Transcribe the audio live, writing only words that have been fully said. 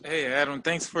Hey Adam,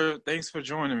 thanks for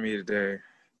joining me today.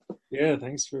 Yeah,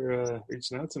 thanks for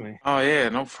reaching out to me. Oh yeah,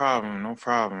 no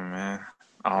problem, man.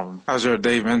 How's your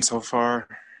day been so far?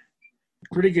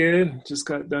 Pretty good. Just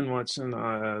got done watching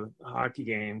hockey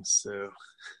games, so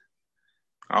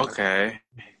uh, Okay.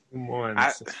 team won, I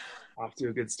so off to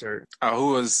a good start.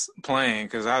 who was playing?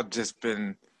 Because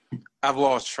I've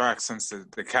lost track since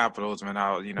the Capitals went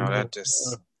out. Uh, That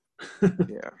just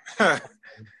yeah.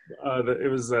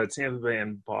 it was Tampa Bay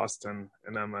and Boston,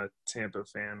 and I'm a Tampa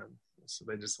fan, and so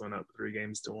they just went up 3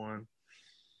 games to 1.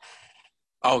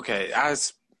 Okay,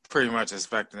 pretty much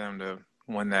expecting them to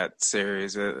win that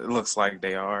series. It looks like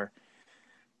they are.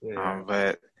 Yeah,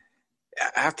 But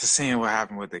after seeing what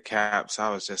happened with the Caps, I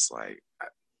was just like,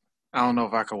 I don't know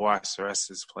if I could watch the rest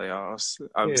of this playoffs.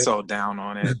 I'm yeah. so down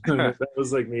on it. That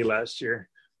was like me last year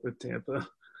with Tampa.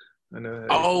 I know how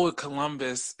you feel. Oh,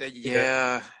 Columbus. Yeah,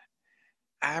 Yeah.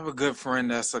 I have a good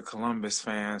friend that's a Columbus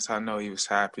fan, so I know he was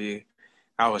happy.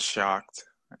 I was shocked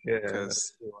yeah.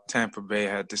 because Tampa Bay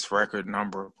had this record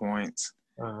number of points.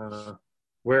 Uh,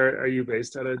 where are you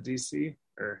based out of DC?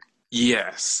 Or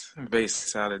Yes,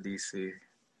 based out of DC.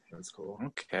 that's cool.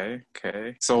 Okay,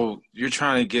 okay. So you're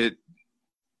trying to get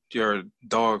your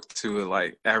dog to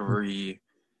like every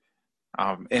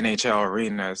NHL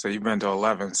arena. So you've been to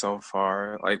 11 so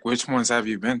far. Like, which ones have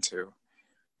you been to?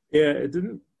 Yeah, it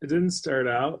didn't start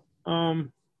out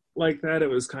like that. It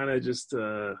was kind of just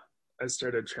I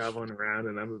started traveling around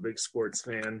and I'm a big sports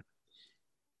fan.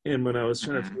 And when I was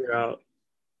trying to Mhm. figure out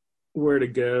where to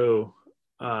go,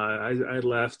 I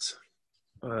left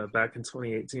back in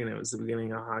 2018. It was the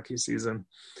beginning of hockey season,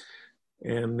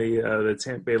 and the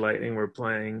Tampa Bay Lightning were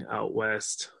playing out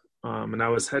west. And I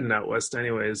was heading out west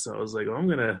anyways, so I was like, oh, I'm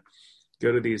gonna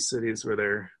go to these cities where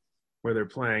they're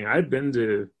playing. I'd been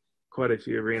to quite a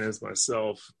few arenas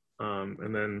myself,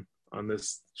 and then on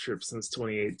this trip since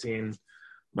 2018,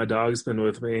 my dog's been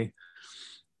with me,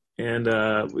 and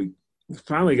we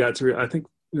finally got to. I think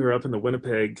we were up in the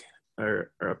Winnipeg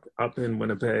or up in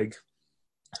Winnipeg,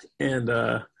 and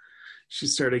she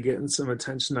started getting some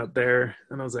attention up there,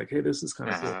 and I was like, "Hey, this is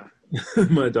kind of cool." Uh,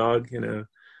 My dog,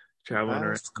 traveling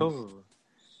around. that's cool.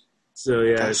 So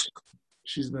yeah, That's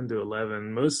she's been to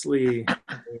 11, mostly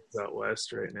out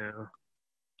west right now,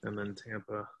 and then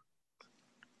Tampa.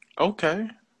 okay.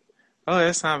 Oh,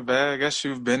 that's not bad. I guess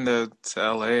you've been to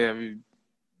LA. Have you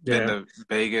been Yeah, to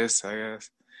Vegas, I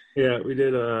guess? yeah, we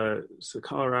did so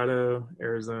Colorado,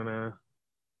 Arizona,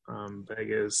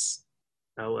 Vegas,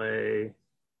 LA,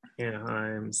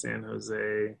 Anaheim, San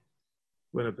Jose,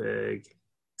 Winnipeg,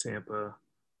 Tampa.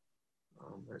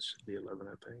 That should be 11,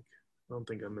 I think. I don't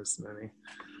think I missed many.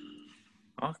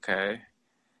 Okay.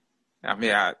 I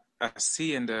mean, I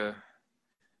see in the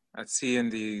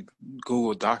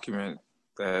Google document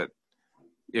that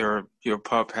your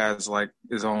pup has like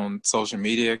his own social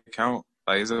media account.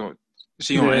 Like, is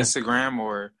she on Yeah, Instagram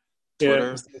or yeah,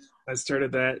 Twitter? I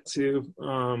started that too.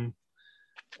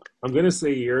 I'm gonna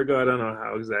say a year ago. I don't know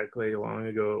how exactly long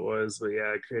ago it was, but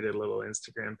yeah, I created a little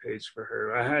Instagram page for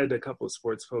her. I had a couple of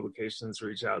sports publications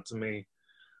reach out to me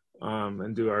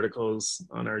and do articles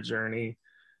on our journey,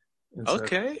 and so I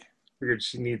Okay. figured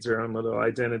she needs her own little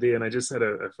identity. And I just had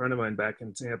a friend of mine back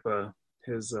in Tampa.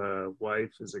 His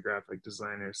wife is a graphic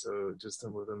designer, so just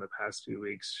within the past few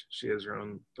weeks, she has her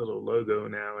own little logo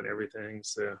now and everything.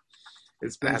 So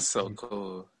it's been That's so fun.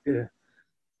 cool. Yeah.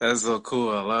 That's so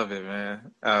cool. I love it,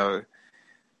 man.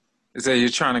 So you're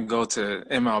trying to go to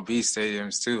MLB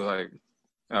stadiums too. Like,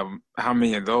 how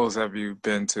many of those have you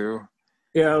been to?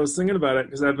 Yeah, I was thinking about it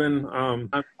because I've been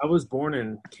I was born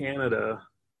in Canada,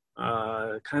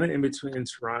 kind of in between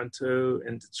Toronto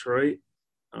and Detroit.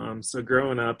 So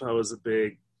growing up, I was a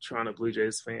big Toronto Blue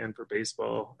Jays fan for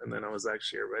baseball, and then I was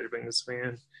actually a Red Wings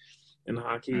fan in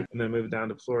hockey, and then moved down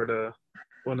to Florida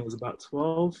when I was about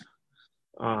 12.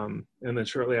 And then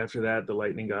shortly after that, the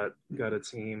Lightning got a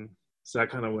team, so I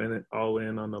kind of went all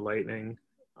in on the Lightning.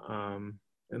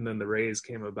 And then the Rays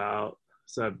came about,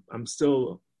 so I'm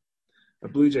still a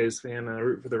Blue Jays fan. I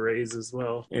root for the Rays as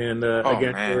well. And Oh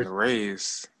again, man,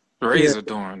 the yeah, Rays are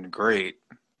doing great.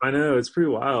 I know it's pretty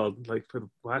wild. Like for the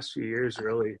last few years,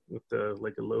 really, with the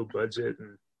like a low budget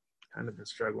and kind of been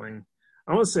struggling.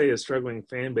 I won't say a struggling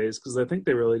fan base because I think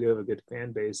they really do have a good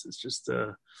fan base. It's just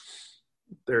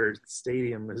their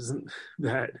stadium isn't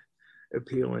that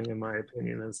appealing in my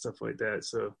opinion and stuff like that.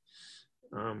 So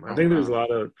I Oh think there's wow. a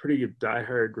lot of pretty good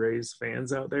diehard Rays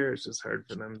fans out there. It's just hard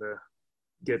for them to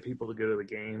get people to go to the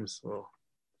games. Well,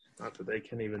 not that they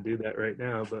can even do that right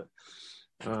now, but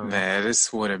um, Man,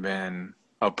 this would have been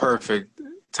a perfect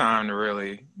time to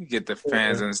really get the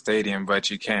fans yeah, in the stadium, but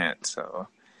you can't. So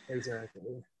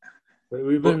exactly. But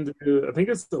we've Well, been to, I think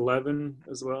it's 11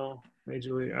 as well,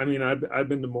 Major League. I mean, I've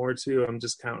been to more too. I'm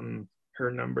just counting her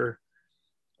number.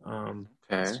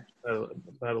 It's okay.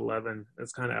 about 11.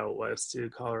 It's kind of out west too,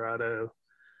 Colorado,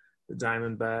 the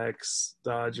Diamondbacks,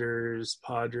 Dodgers,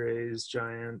 Padres,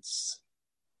 Giants.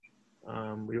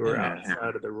 We were Yeah.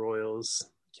 outside of the Royals,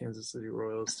 Kansas City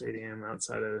Royals Stadium,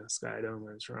 outside of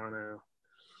Skydome in Toronto,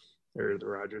 or the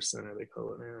Rogers Center, they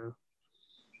call it now.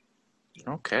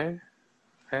 Okay.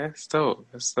 That's dope.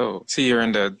 That's dope. See, you're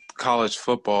into college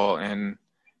football and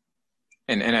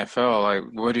NFL. Like,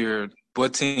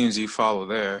 what teams do you follow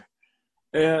there?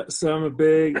 Yeah, so I'm a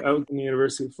big. I was in the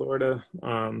University of Florida, so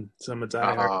I'm a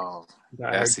Oh,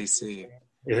 diehard. SEC.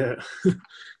 Yeah,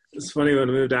 it's funny when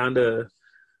I moved down to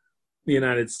the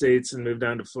United States and moved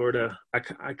down to Florida. I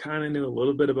kind of knew a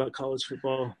little bit about college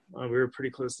football. We were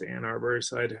pretty close to Ann Arbor,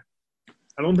 so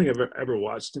I don't think I've ever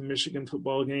watched a Michigan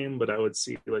football game, but I would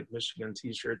see like Michigan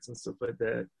T-shirts and stuff like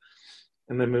that.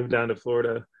 And then moved down to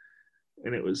Florida,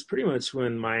 and it was pretty much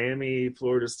when Miami,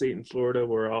 Florida State, and Florida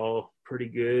were all pretty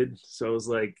good. So it was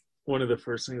like one of the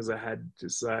first things I had to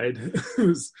decide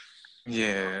was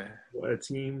Yeah. a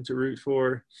team to root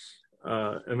for.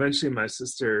 Eventually, my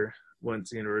sister went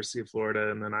to the University of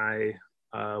Florida, and then I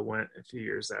went a few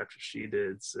years after she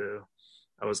did. So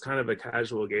I was kind of a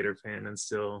casual Gator fan and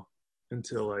still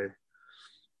until I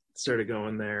started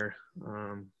going there.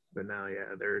 But now,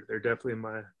 yeah, they're definitely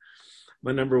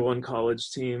my number one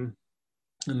college team.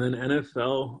 And then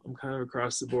NFL, I'm kind of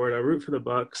across the board. I root for the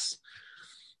Bucks.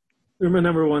 They're my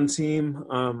number one team.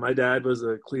 My dad was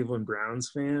a Cleveland Browns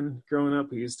fan growing up.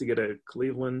 He used to get a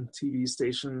Cleveland TV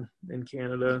station in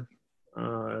Canada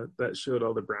that showed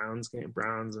all the Browns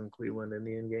and Cleveland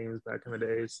Indian games back in the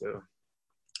day. So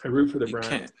I root for the You Browns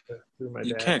can't through my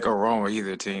you dad. can't go wrong with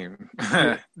either team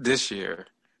Yeah. this year.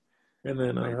 And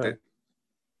then Like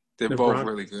they're the both Broncos.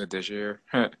 really good this year.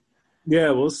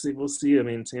 Yeah, we'll see. We'll see. I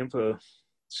mean, Tampa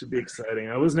should be exciting.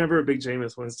 I was never a big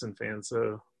Jameis Winston fan,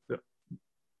 so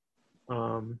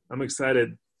I'm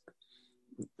excited.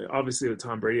 Obviously with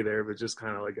Tom Brady there, but just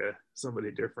kind of like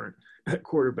somebody different at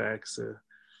quarterback. So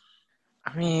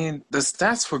I mean, the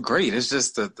stats were great. It's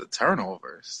just the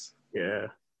turnovers. yeah,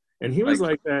 and he was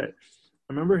Like, like that.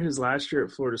 I remember his last year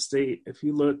at Florida State. If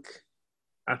you look,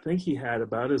 I think he had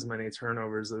about as many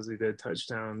turnovers as he did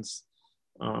touchdowns.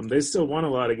 They still won a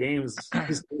lot of games.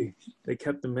 They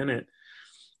kept them in it.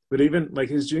 But even like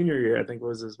his junior year, I think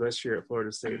was his best year at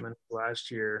Florida State. And then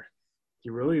last year, he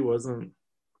really wasn't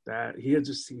that.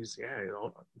 He's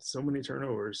so many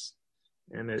turnovers,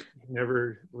 and he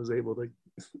never was able to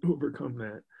overcome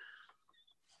that.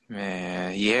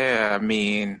 man, yeah, I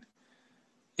mean,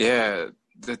 yeah,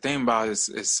 the thing about his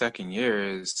second year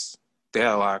is they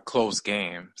had a lot of close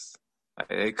games. Like,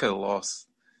 they could have lost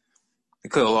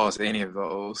any of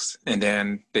those. And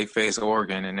then they face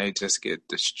Oregon and they just get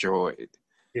destroyed.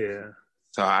 Yeah,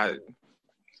 So I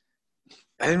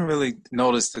didn't really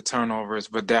notice the turnovers,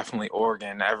 but definitely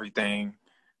Oregon, everything,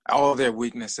 all of their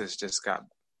weaknesses just got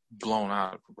blown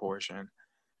out of proportion.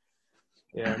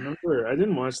 yeah. I remember I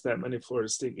didn't watch that many Florida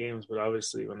State games, but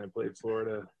obviously when they played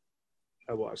Florida,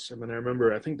 I watched them, and I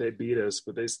remember I think they beat us,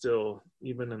 but they still,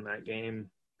 even in that game,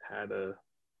 had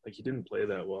he didn't play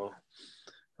that well.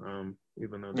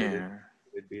 Even though Yeah.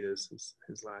 they beat us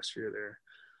his last year there.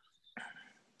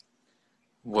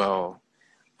 Well,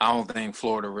 I don't think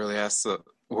Florida really has to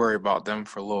worry about them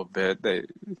for a little bit. They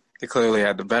clearly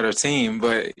had the better team,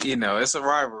 but it's a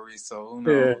rivalry, so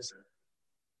who Yeah, knows?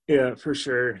 yeah, for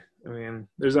sure. I mean,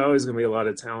 there's always going to be a lot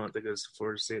of talent that goes to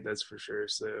Florida State, that's for sure.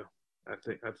 So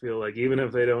I feel like even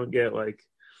if they don't get like,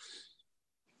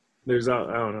 I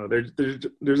don't know,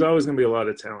 there's always going to be a lot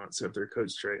of talent. So if they're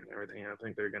coached right and everything, I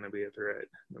think they're going to be a threat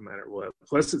no matter what.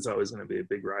 Plus, it's always going to be a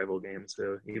big rival game.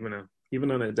 So even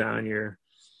on a down year,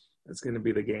 it's going to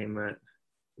be the game that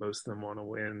most of them want to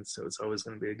win. So it's always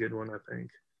going to be a good one, I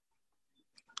think.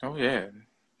 Oh yeah,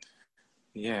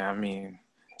 yeah. I mean,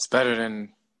 it's better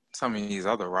than some of these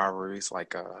other rivalries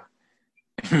like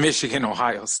Michigan,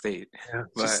 Ohio State. Yeah,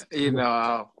 But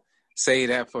I'll say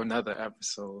that for another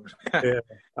episode. yeah.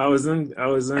 I was in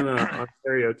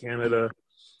Ontario, Canada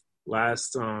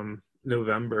last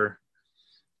November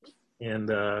and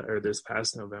or this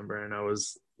past November, and I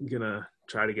was gonna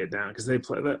try to get down because they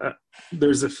play.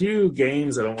 There's a few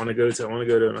games that I want to go to. I want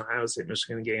to go to an Ohio State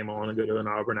Michigan game. I want to go to an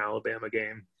Auburn Alabama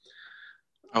game.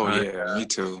 Oh yeah, me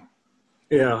too.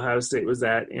 Yeah, Ohio State was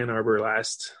at Ann Arbor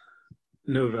last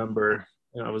November,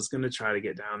 and I was gonna try to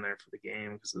get down there for the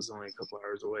game because it was only a couple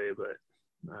hours away. But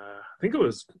I think it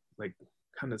was like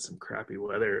kind of some crappy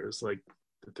weather. It was like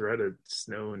the threat of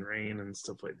snow and rain and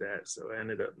stuff like that. So I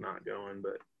ended up not going,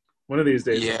 but One of these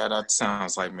days. Yeah, that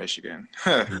sounds like Michigan.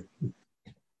 Oh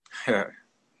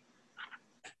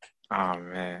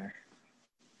man.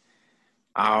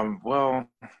 Well,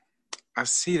 I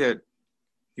see that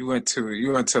you went to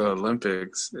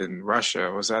Olympics in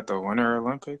Russia. Was that the Winter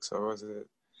Olympics or was it?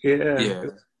 Yeah. Yeah.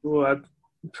 Well, I'm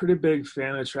a pretty big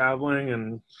fan of traveling,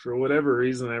 and for whatever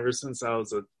reason, ever since I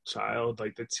was a child,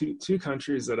 like the two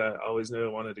countries that I always knew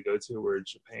I wanted to go to were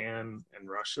Japan and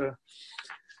Russia.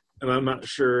 And I'm not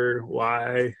sure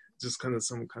why, just kind of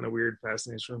some kind of weird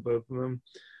fascination with both of them.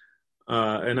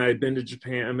 And I had been to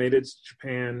Japan. I made it to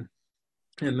Japan,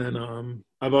 and then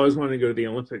I've always wanted to go to the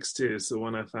Olympics too. So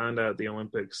when I found out the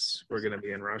Olympics were going to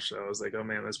be in Russia, I was like, oh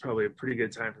man, that's probably a pretty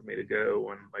good time for me to go.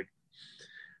 When like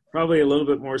probably a little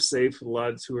bit more safe with a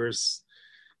lot of tourists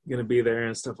going to be there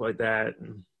and stuff like that.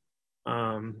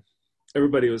 And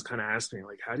everybody was kind of asking me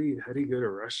like, how do you go to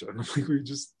Russia? And I'm like, we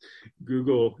just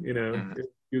Google,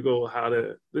 Google how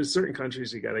to. There's certain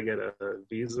countries you got to get a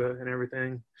visa and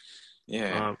everything.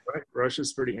 Yeah.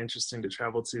 Russia's pretty interesting to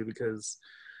travel to because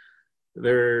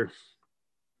they're,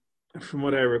 from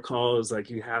what I recall, is like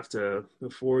you have to,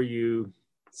 before you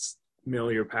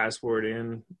mail your passport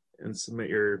in and submit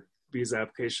your visa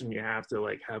application, you have to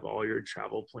like have all your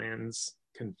travel plans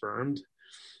confirmed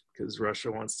because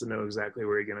Russia wants to know exactly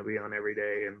where you're going to be on every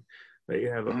day and that you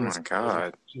have a Oh my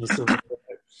God.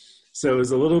 So it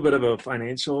was a little bit of a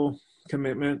financial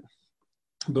commitment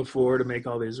before to make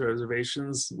all these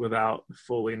reservations without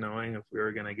fully knowing if we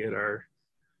were going to get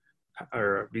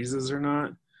our visas or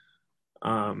not.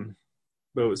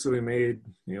 But so we made,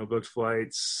 booked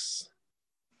flights,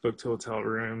 booked hotel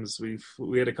rooms.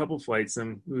 We had a couple flights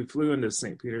and we flew into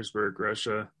St. Petersburg,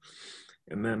 Russia,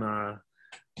 and then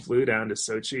flew down to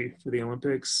Sochi for the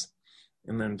Olympics,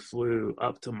 and then flew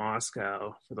up to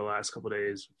Moscow for the last couple of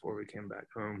days before we came back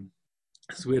home.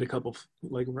 So we had a couple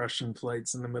like Russian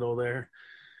flights in the middle there,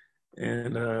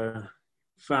 and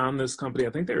found this company. I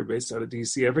think they were based out of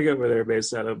DC. I forget where they were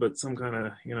based out of, but some kind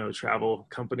of travel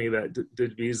company that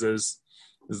did visas.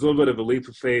 It was a little bit of a leap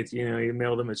of faith. You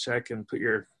mail them a check and put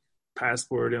your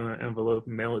passport in an envelope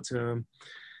and mail it to them,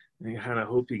 and you kind of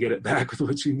hope you get it back with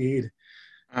what you need.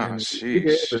 Oh, And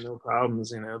sheesh. no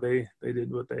problems. They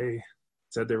did what they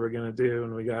said they were going to do,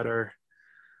 and we got our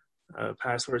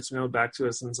passports mailed back to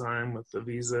us in time with the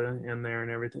visa in there and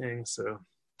everything. So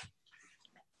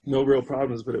no real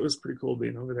problems, but it was pretty cool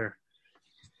being over there.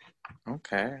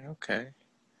 Okay.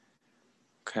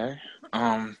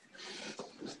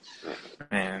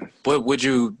 Man, but would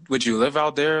you live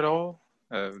out there at all?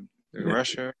 In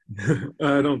Russia?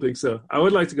 I don't think so. I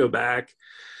would like to go back.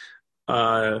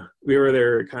 We were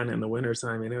there kind of in the winter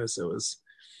time, so it was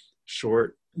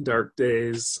short, dark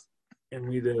days, and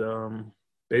we did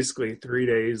basically 3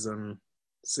 days in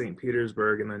St.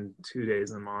 Petersburg and then 2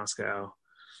 days in Moscow,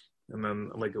 and then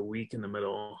like a week in the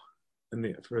middle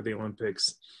for the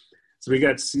Olympics. So we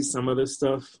got to see some of this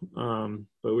stuff, but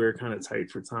we were kind of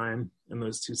tight for time in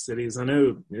those two cities. I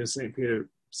know, St.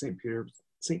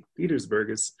 Petersburg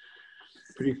is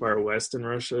pretty far west in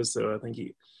Russia, so I think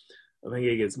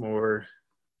it gets more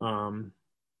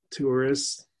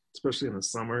tourists, especially in the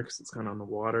summer because it's kind of on the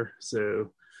water.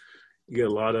 So you get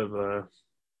a lot of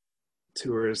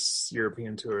tourists,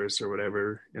 European tourists or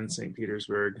whatever, in St.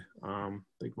 Petersburg. I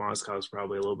think Moscow is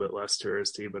probably a little bit less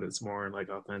touristy, but it's more like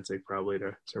authentic probably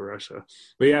to Russia.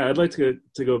 But yeah, I'd like to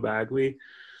go back. We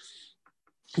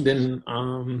didn't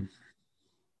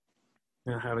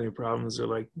have any problems or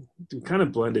like we kind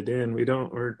of blended in.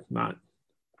 We're not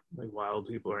like wild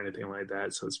people or anything like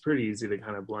that, so it's pretty easy to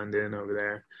kind of blend in over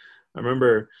there. I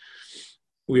remember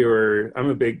I'm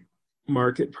a big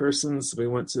market person, so we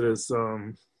went to this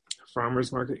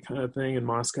farmers market kind of thing in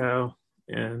Moscow,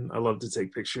 and I love to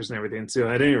take pictures and everything too.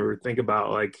 I didn't ever think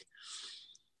about like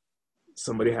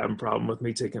somebody having a problem with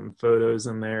me taking photos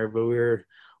in there, but we were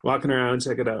walking around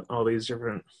checking out all these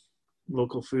different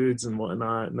local foods and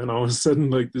whatnot, and then all of a sudden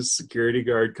like this security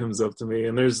guard comes up to me,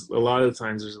 and there's a lot of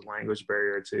times there's a language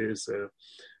barrier too, so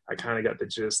I kind of got the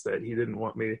gist that he didn't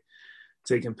want me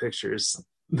taking pictures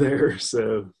there,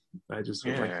 so I just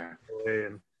went away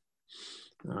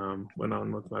and went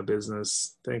on with my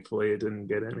business. Thankfully it didn't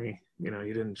get any, he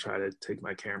didn't try to take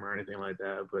my camera or anything like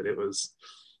that, but it was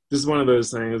just one of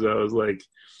those things I was like,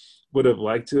 would have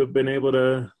liked to have been able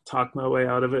to talk my way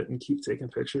out of it and keep taking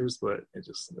pictures, but it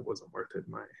wasn't worth it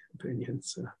in my opinion.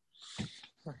 So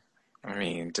I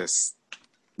mean, just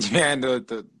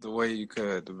the way you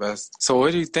could, the best. So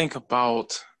what do you think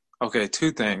about, okay,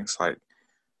 two things, like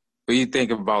what do you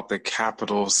think about the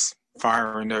Capitals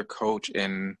firing their coach,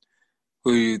 and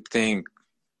who you think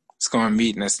is going to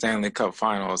meet in the Stanley Cup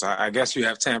Finals? I guess you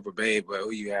have Tampa Bay, but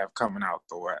who you have coming out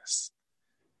the West?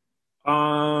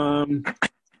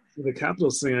 The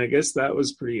Capitals thing, I guess that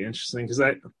was pretty interesting because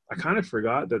I kind of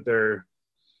forgot that their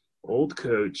old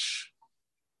coach,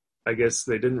 I guess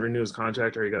they didn't renew his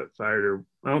contract or he got fired, or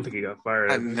I don't think he got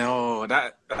fired. I know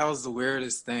that was the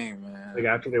weirdest thing, man. Like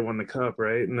after they won the cup,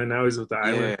 right? And then now he's with the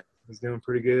Islanders. Yeah. He's doing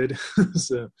pretty good.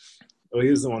 So, he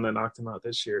was the one that knocked him out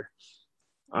this year.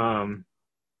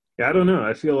 Yeah, I don't know.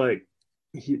 I feel like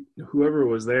whoever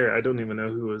was there, I don't even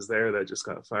know who was there that just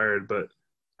got fired, but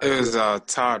it was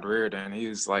Todd Reardon. He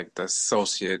was like the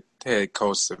associate head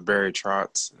coach of Barry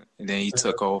Trotz, and then he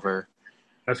took over.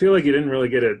 I feel like he didn't really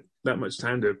get that much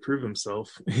time to prove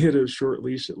himself. He had a short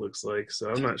leash, it looks like. So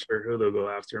I'm not sure who they'll go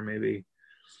after. Maybe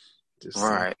just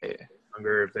right.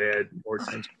 Younger if they had more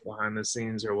tension behind the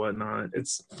scenes or whatnot.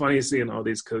 It's funny seeing all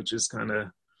these coaches kind of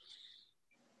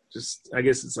just, I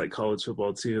guess it's like college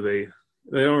football too. They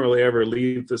don't really ever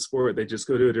leave the sport. They just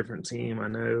go to a different team. I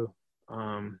know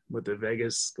with the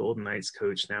Vegas Golden Knights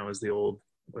coach now is the old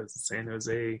San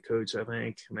Jose coach, I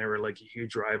think. And they were like a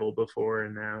huge rival before,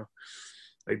 and now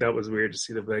like that was weird to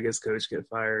see the Vegas coach get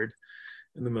fired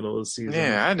in the middle of the season.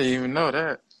 Yeah, I didn't even know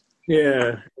that.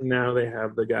 Yeah, and now they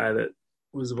have the guy that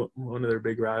was one of their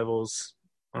big rivals.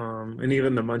 And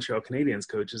even the Montreal Canadiens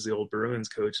coach is the old Bruins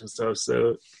coach and stuff.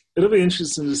 So it'll be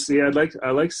interesting to see. I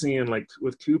like seeing, like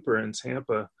with Cooper in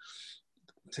Tampa.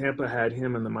 Tampa had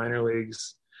him in the minor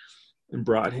leagues and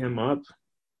brought him up.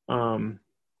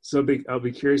 So I'll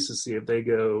be curious to see if they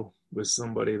go with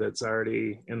somebody that's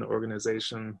already in the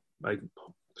organization, like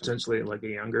potentially like a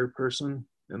younger person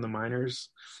in the minors.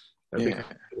 That'd be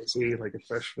cool to see, like a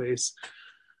fresh face.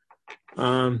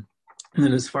 And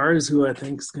then as far as who I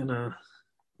think is gonna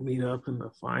meet up in the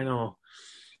final,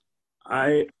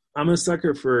 I'm a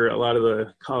sucker for a lot of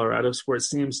the Colorado sports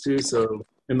teams too. So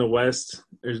in the West,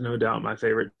 there's no doubt my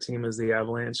favorite team is the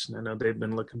Avalanche, and I know they've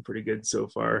been looking pretty good so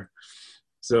far.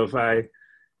 So if I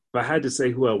had to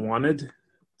say who I wanted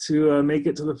to make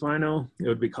it to the final, it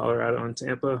would be Colorado and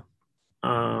Tampa.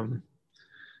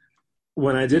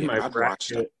 When I did my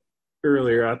bracket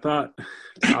earlier, I thought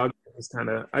Calgary was kind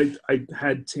of – I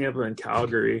had Tampa and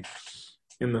Calgary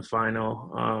in the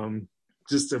final,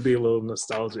 just to be a little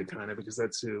nostalgic kind of, because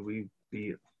that's who we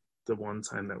beat the one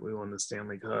time that we won the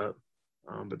Stanley Cup.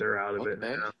 But they're out of it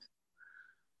now.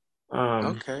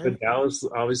 But Dallas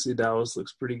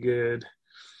looks pretty good.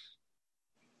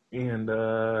 And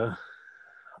I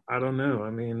don't know.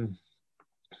 I mean,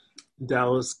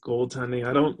 Dallas goaltending.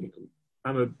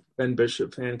 I'm a Ben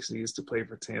Bishop fan because he used to play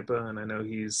for Tampa, and I know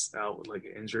he's out with like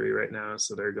an injury right now,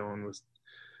 so they're going with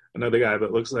another guy. But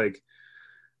it looks like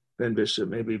Ben Bishop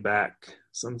may be back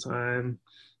sometime,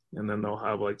 and then they'll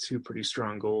have like two pretty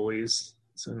strong goalies.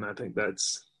 So, and I think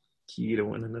that's key to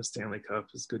winning the Stanley Cup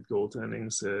is good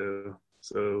goaltending.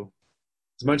 So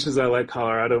as much as I like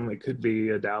Colorado, it could be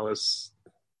a Dallas,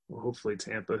 well, hopefully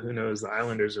Tampa. Who knows? The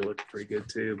Islanders are looking pretty good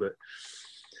too. But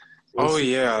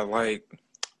yeah, like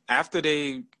after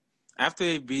they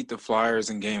beat the Flyers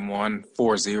in Game 1,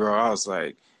 4-0, I was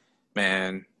like,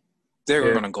 man,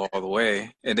 they're going to go all the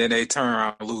way. And then they turn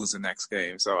around and lose the next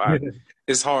game. So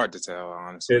it's hard to tell,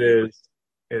 honestly. It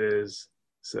is.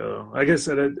 So like I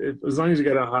said, as long as you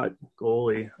got a hot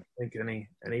goalie, I think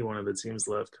any one of the teams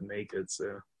left can make it.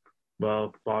 So,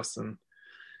 well, Boston,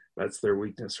 that's their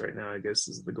weakness right now, I guess,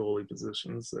 is the goalie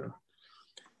position. So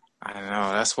I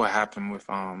know that's what happened with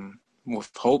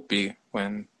Holtby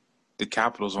when the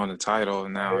Capitals won the title,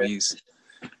 and now his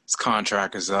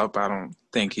contract is up. I don't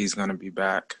think he's going to be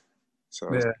back.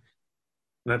 So yeah,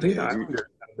 and I think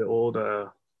the old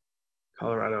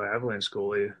Colorado Avalanche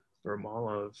goalie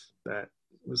Romanov that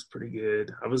was pretty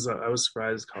good. I was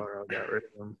surprised Colorado got rid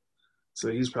of him.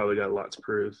 So he's probably got a lot to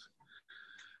prove.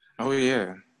 Oh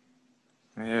yeah,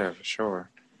 for sure.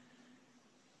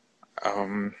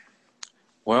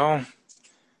 Well,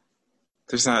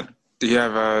 there's not. Do you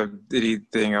have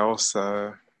anything else?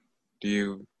 Do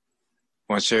you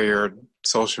want to share your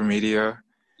social media?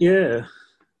 Yeah.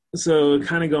 So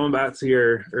kind of going back to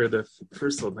the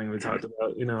first little thing we talked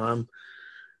about, I'm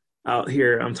out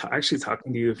here. I'm actually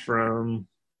talking to you from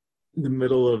the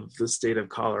middle of the state of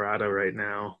Colorado right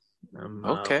now. I'm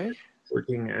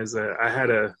working I had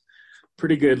a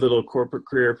pretty good little corporate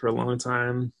career for a long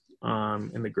time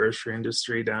in the grocery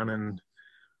industry down in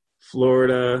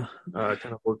Florida.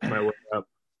 Kind of worked my way up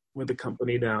with a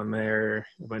company down there.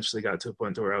 Eventually got to a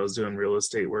point where I was doing real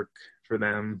estate work for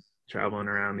them, traveling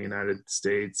around the United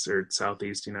States or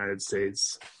Southeast United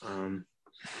States,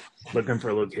 looking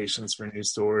for locations for new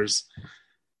stores.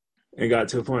 It got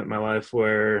to a point in my life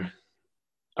where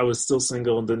I was still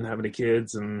single and didn't have any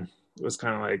kids, and it was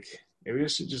kind of like, maybe I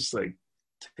should just like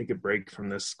take a break from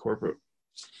this corporate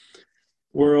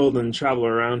world and travel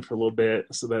around for a little bit.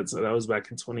 So that was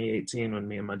back in 2018 when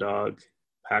me and my dog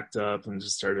packed up and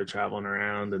just started traveling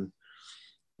around, and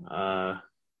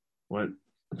went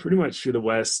pretty much to the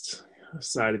west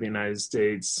side of the United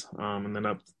States, and then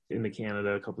up into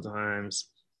Canada a couple times.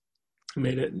 I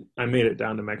made it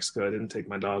down to Mexico. I didn't take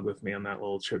my dog with me on that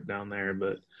little trip down there,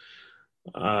 but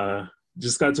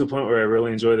just got to a point where I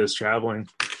really enjoy this traveling.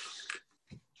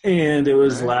 And it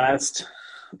was last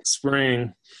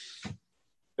spring.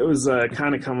 It was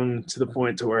kind of coming to the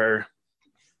point to where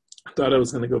I thought I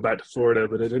was going to go back to Florida,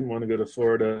 but I didn't want to go to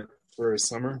Florida for a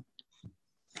summer.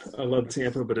 I love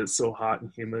Tampa, but it's so hot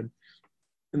and humid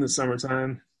in the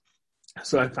summertime.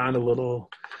 So I found a little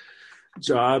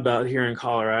job out here in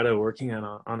Colorado working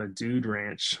on a dude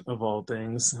ranch, of all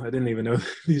things. I didn't even know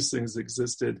these things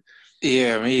existed.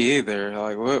 Yeah, me either.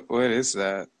 Like, what is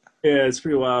that? Yeah, it's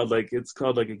pretty wild. Like, it's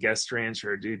called like a guest ranch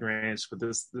or a dude ranch, but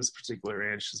this particular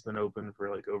ranch has been open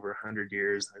for like over 100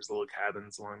 years. There's little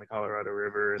cabins along the Colorado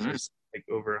River, and there's like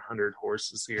over 100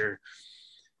 horses here.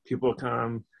 People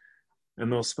come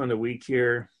and they'll spend a week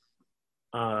here.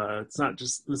 It's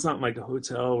not like a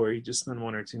hotel where you just spend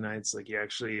 1 or 2 nights. Like, you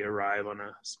actually arrive on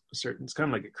a certain, it's kind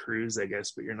of like a cruise, I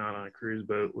guess, but you're not on a cruise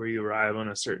boat, where you arrive on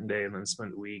a certain day and then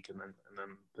spend a week, and then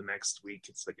the next week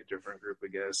it's like a different group, I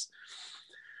guess.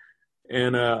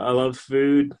 And I love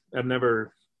food. I've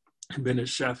never been a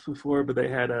chef before, but they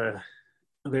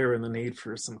were in the need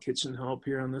for some kitchen help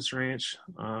here on this ranch.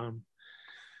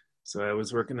 So I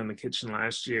was working in the kitchen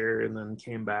last year and then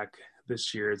came back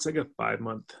this year. It's like a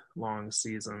 5-month long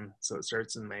season. So it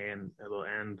starts in May and it'll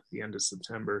end the end of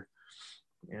September.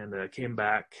 And came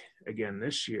back again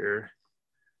this year,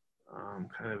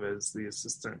 kind of as the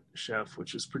assistant chef,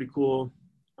 which is pretty cool.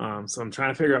 So I'm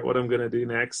trying to figure out what I'm going to do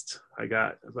next. I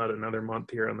got about another month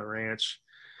here on the ranch,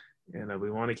 and we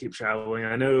want to keep traveling.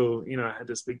 I know, I had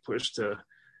this big push to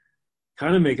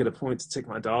kind of make it a point to take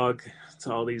my dog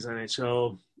to all these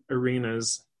NHL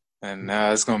arenas. And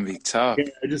now it's going to be tough. Yeah,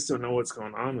 I just don't know what's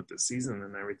going on with the season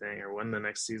and everything, or when the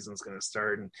next season's going to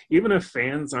start. And even if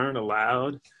fans aren't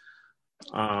allowed,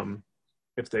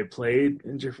 if they played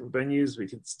in different venues, we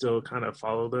could still kind of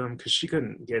follow them, because she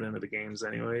couldn't get into the games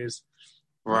anyways.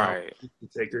 Right.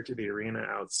 Take her to the arena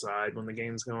outside when the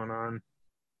game's going on.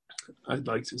 I'd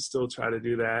like to still try to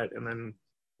do that. And then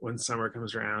when summer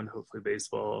comes around, hopefully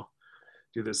baseball,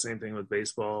 do the same thing with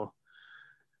baseball.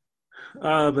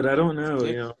 But I don't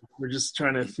know, we're just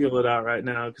trying to feel it out right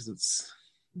now, because it's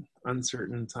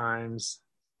uncertain times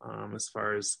as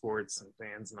far as sports and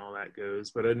fans and all that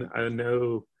goes. But I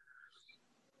know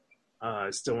I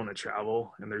still want to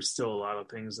travel, and there's still a lot of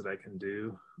things that I can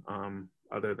do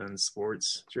other than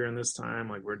sports during this time.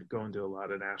 Like, we're going to a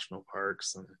lot of national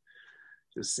parks and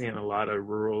just seeing a lot of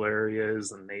rural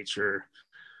areas and nature,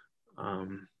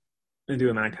 and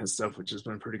doing that kind of stuff, which has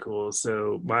been pretty cool.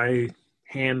 So my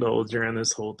handle during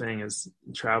this whole thing is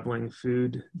Traveling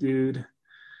Food Dude.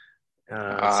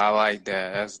 I like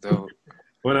that. That's dope.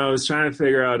 When I was trying to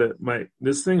figure out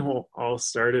this thing all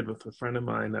started with a friend of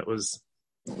mine that was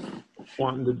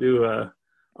wanting to do a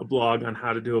blog on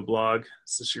how to do a blog.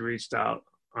 So she reached out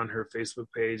on her Facebook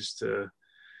page to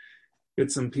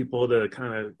get some people to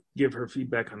kind of give her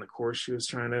feedback on the course she was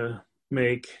trying to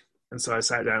make. And so I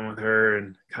sat down with her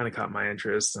and kind of caught my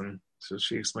interest. And so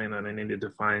she explained that I needed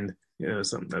to find,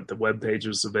 something that the web page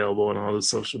was available and all the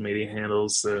social media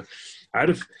handles. So I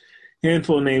had a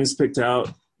handful of names picked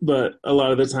out, but a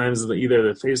lot of the times either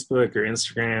the Facebook or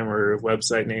Instagram or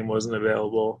website name wasn't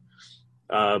available.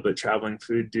 But Traveling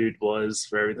Food Dude was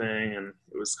for everything, and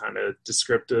it was kind of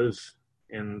descriptive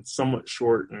and somewhat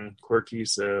short and quirky,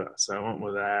 so I went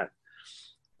with that.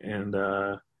 And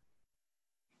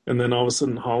then all of a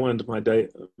sudden, Holland, my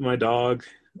dog,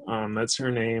 that's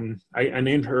her name. I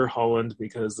named her Holland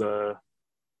because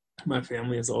my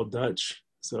family is all Dutch,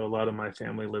 so a lot of my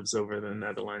family lives over in the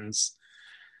Netherlands.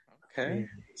 Okay.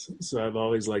 So I've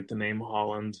always liked the name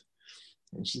Holland.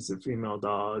 And she's a female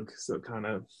dog, so it kind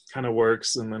of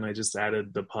works. And then I just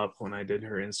added the pup when I did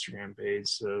her Instagram page.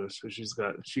 So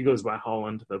she goes by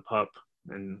Holland the pup,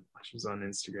 and she's on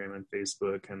Instagram and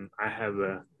Facebook. And I have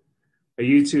a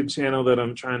YouTube channel that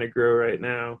I'm trying to grow right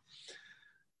now.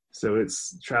 So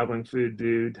it's Traveling Food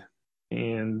Dude,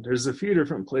 and there's a few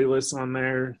different playlists on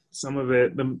there. Some of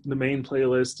it, the main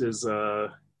playlist is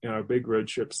our big road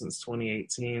trip since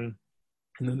 2018.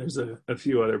 And then there's a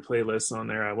few other playlists on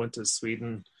there. I went to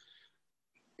Sweden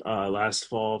last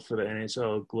fall for the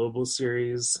NHL Global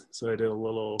Series. So I did a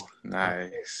little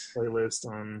nice playlist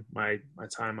on my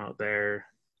time out there.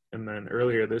 And then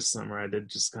earlier this summer, I did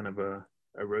just kind of a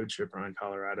road trip around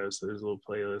Colorado. So there's a little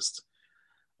playlist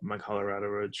of my Colorado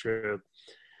road trip.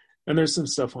 And there's some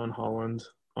stuff on Holland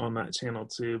on that channel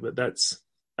too. But that's,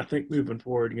 I think moving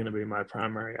forward, going to be my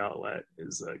primary outlet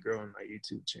is growing my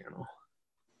YouTube channel.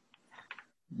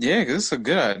 Yeah, because it's a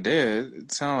good idea.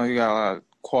 It sounds like you got a lot of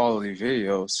quality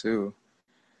videos too.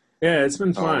 Yeah, it's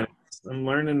been fun. Oh, I'm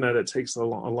learning that it takes a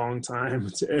long time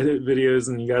to edit videos,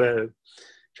 and you gotta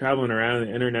traveling around.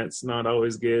 The internet's not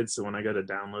always good, so when I gotta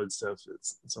download stuff,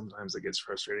 sometimes it gets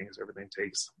frustrating because everything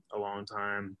takes a long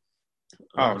time.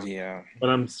 oh yeah. But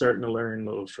I'm starting to learn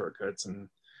little shortcuts and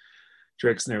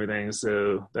tricks and everything.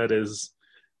 So that is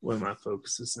one of my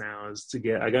focuses now is to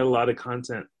get. I got a lot of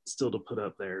content still to put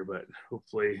up there, but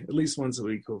hopefully, at least once a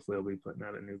week, hopefully I'll be putting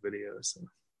out a new video. So.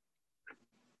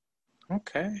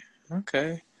 Okay.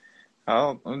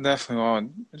 I'll definitely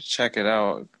want to check it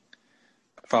out.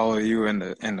 Follow you in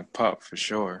the pup for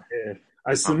sure. Yeah.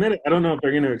 I submitted. I don't know if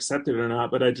they're going to accept it or not,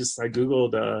 but I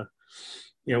googled,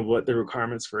 what the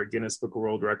requirements for a Guinness Book of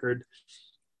World Record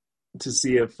to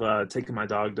see if taking my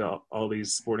dog to all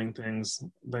these sporting things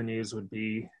venues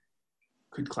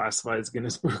could classify as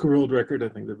Guinness Book of World Record. I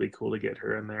think that'd be cool to get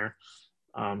her in there.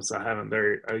 So I haven't.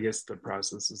 I guess the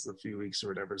process is a few weeks or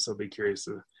whatever. So I'll be curious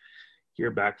to hear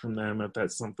back from them if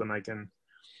that's something I can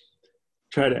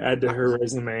try to add to her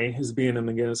resume as being in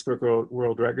the Guinness Book of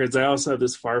World Records. I also have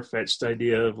this far-fetched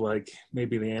idea of like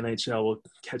maybe the NHL will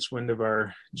catch wind of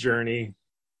our journey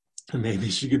and maybe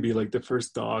she could be like the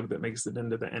first dog that makes it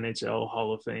into the NHL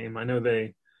Hall of Fame. I know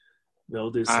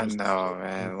they'll do I some know,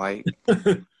 man. Like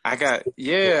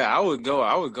I would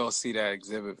go see that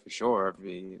exhibit for sure.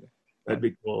 That'd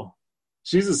be cool.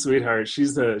 She's a sweetheart.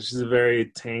 She's a very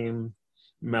tame,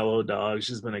 mellow dog.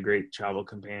 She's been a great travel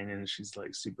companion. She's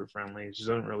like super friendly. She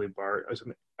doesn't really bark.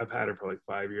 I've had her for like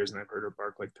 5 years and I've heard her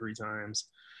bark like 3 times.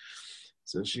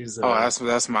 So she's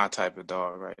that's my type of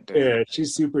dog right there. yeah,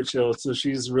 she's super chill. So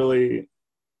she's really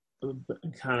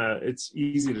it's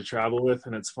easy to travel with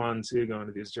and it's fun too going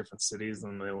to these different cities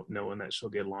and knowing that she'll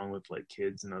get along with like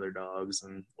kids and other dogs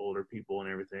and older people and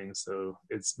everything. So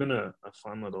it's been a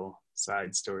fun little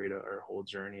side story to our whole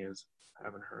journey is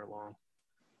having her along.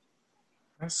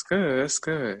 That's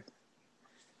good.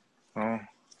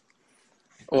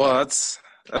 Well, that's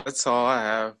all I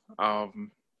have.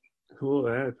 Cool.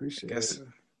 I appreciate it.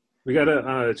 We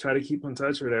gotta try to keep in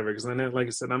touch or whatever, because I know, like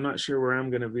I said, I'm not sure where I'm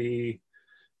gonna be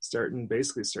starting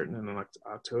in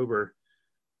October.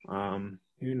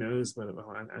 Who knows? But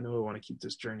I know I want to keep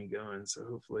this journey going. So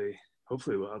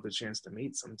hopefully we'll have the chance to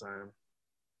meet sometime.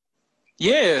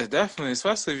 Yeah, definitely.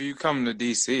 Especially if you come to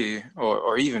DC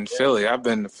or even Philly. I've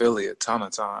been to Philly a ton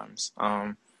of times.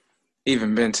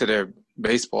 Even been to their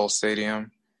baseball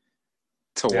stadium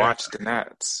to watch the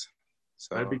Nats.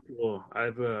 So that'd be cool.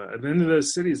 I've been to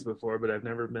those cities before, but I've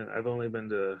never been. I've only been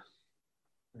to,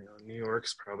 New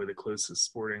York's probably the closest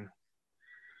sporting.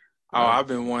 I've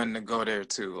been wanting to go there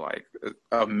too, like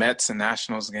a Mets and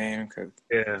Nationals game.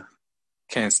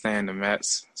 Can't stand the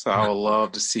Mets, so I would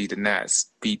love to see the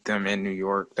Nats beat them in New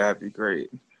York. That'd be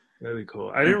great. That'd be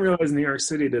cool. I didn't realize New York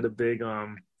City did a big.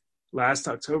 Last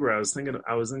October, I was thinking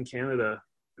I was in Canada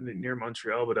near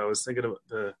Montreal, but I was thinking of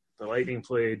the Lightning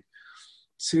played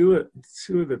two of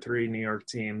the 3 New York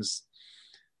teams,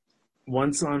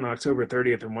 once on October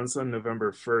 30th and once on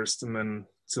November 1st, and then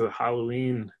so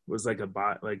Halloween was like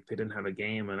they didn't have a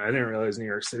game, and I didn't realize New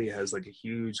York City has like a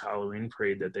huge Halloween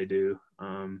parade that they do,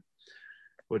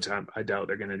 which I doubt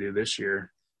they're going to do this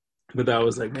year. But that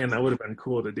was like, man, that would have been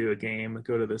cool to do a game,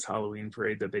 go to this Halloween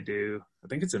parade that they do. I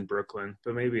think it's in Brooklyn,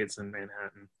 but maybe it's in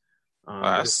Manhattan.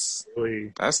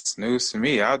 That's news to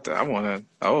me. I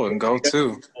wouldn't go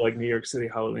too. Like New York City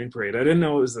Halloween parade. I didn't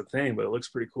know it was a thing, but it looks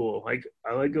pretty cool. Like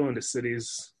I like going to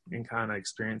cities and kind of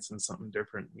experiencing something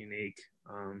different, unique.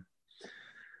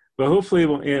 But hopefully,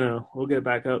 we'll get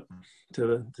back up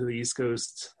to the East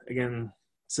Coast again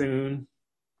soon.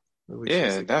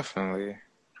 Yeah, definitely.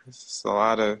 It's a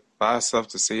lot of stuff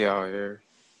to see out here,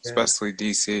 especially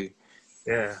DC.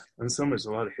 Yeah, and a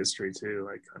lot of history too.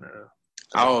 Like kind of.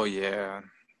 Oh yeah,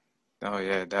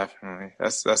 definitely.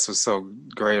 That's what's so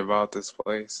great about this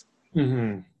place.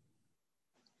 Mm-hmm.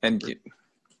 And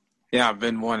I've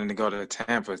been wanting to go to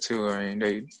Tampa too. I mean,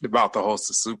 they about to host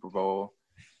the Super Bowl.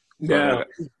 Yeah,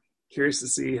 curious to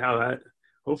see how that.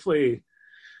 Hopefully,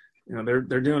 they're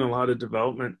doing a lot of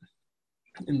development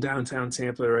in downtown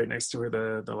Tampa, right next to where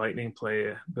the Lightning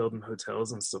play, building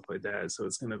hotels and stuff like that. So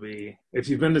it's going to be, if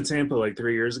you've been to Tampa like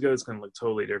 3 years ago, it's going to look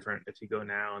totally different if you go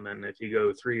now. And then if you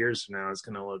go 3 years from now, it's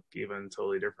going to look even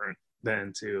totally different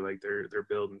then too. Like they're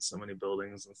building so many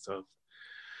buildings and stuff.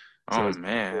 So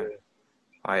man.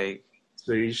 Like,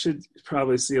 So you should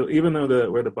probably see, even though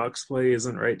where the Bucks play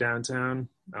isn't right downtown,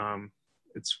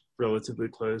 it's relatively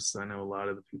close. I know a lot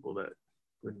of the people that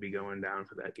would be going down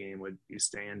for that game would be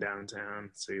staying downtown,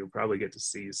 so you'll probably get to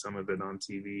see some of it on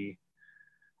TV.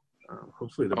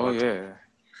 Hopefully the oh Bucks. yeah.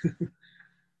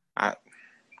 I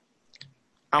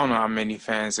I don't know how many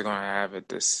fans are gonna have at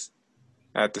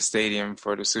the stadium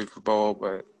for the Super Bowl,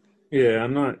 but Yeah,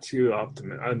 I'm not too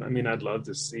optimistic. I mean, I'd love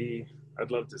to see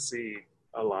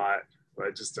a lot, but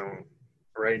I just don't.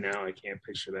 Right now, I can't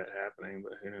picture that happening.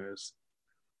 But who knows?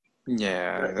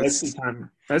 yeah, That's the that's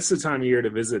time. That's the time of year to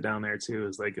visit down there too.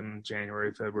 Is like in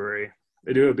January, February.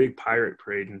 They do a big pirate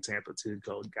parade in Tampa too,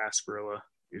 called Gasparilla.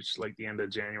 It's like the end of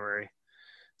January,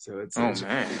 so oh it's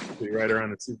man. right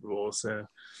around the Super Bowl. So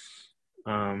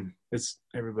it's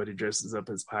everybody dresses up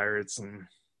as pirates, and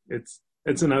it's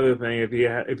another thing.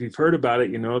 If you've heard about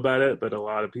it, you know about it, but a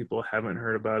lot of people haven't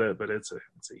heard about it. But it's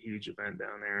a huge event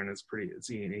down there, and it's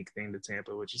a unique thing to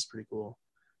Tampa, which is pretty cool.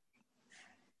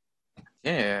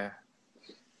 Yeah.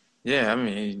 Yeah, I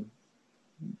mean,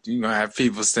 you're gonna have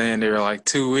people staying there like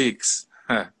 2 weeks,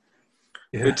 huh,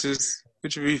 Yeah,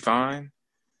 which would be fine,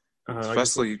 like I said,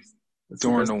 especially it's the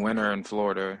during best. the winter in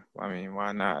Florida. I mean,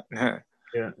 why not?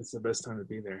 Yeah, it's the best time to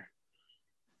be there.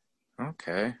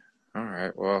 Okay. All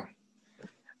right. Well,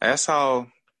 I guess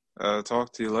I'll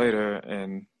talk to you later,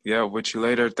 and yeah, with you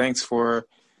later. Thanks for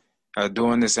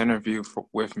doing this interview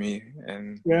with me,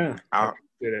 and Yeah, I I'll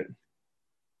appreciate it. yeah.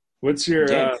 What's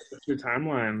your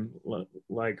timeline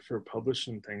like for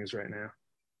publishing things right now?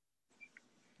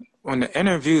 On the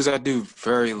interviews, I do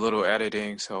very little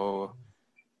editing, so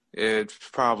it's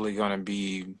probably gonna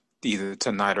be either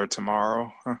tonight or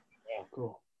tomorrow. Huh. Yeah,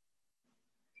 cool,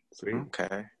 sweet.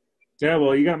 Okay. Yeah,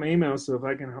 well, you got my email, so if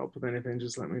I can help with anything,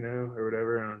 just let me know or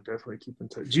whatever, and I'll definitely keep in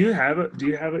touch. Do you have an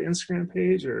Instagram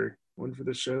page or one for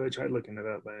the show? I tried looking it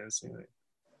up, but I didn't see it.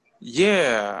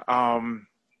 Yeah. My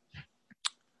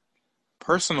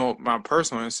personal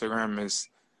Instagram is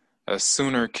a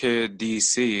Sooner Kid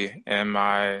DC, and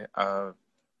my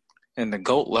and the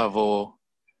GOAT level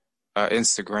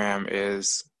Instagram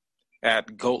is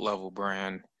at GOAT level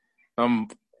brand. I'm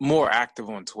more active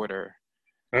on Twitter.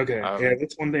 Okay, yeah, Um,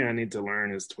 that's one thing I need to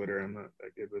learn is Twitter. I'm not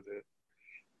that good with it.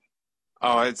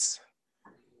 oh, it's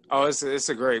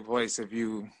a great place if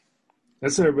you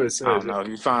That's what everybody I says. don't know if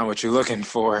you find what you're looking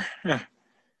for, but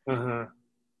Uh huh.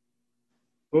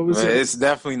 What was it? it's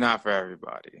definitely not for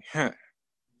everybody.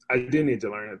 I do need to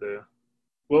learn it though.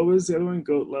 What was the other one?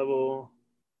 Goat level.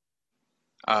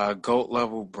 GOAT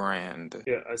level brand,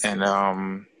 Yeah, I see and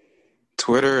it.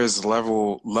 Twitter is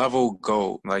level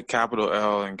GOAT, like capital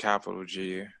L and capital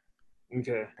G.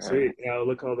 Okay, Okay. sweet. Yeah, I'll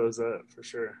look all those up for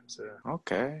sure. So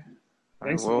Okay.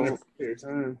 thanks, man. I Well, appreciate your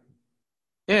time.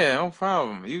 yeah, no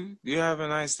problem. You have a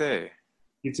nice day.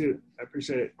 You too. I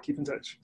appreciate it. Keep in touch.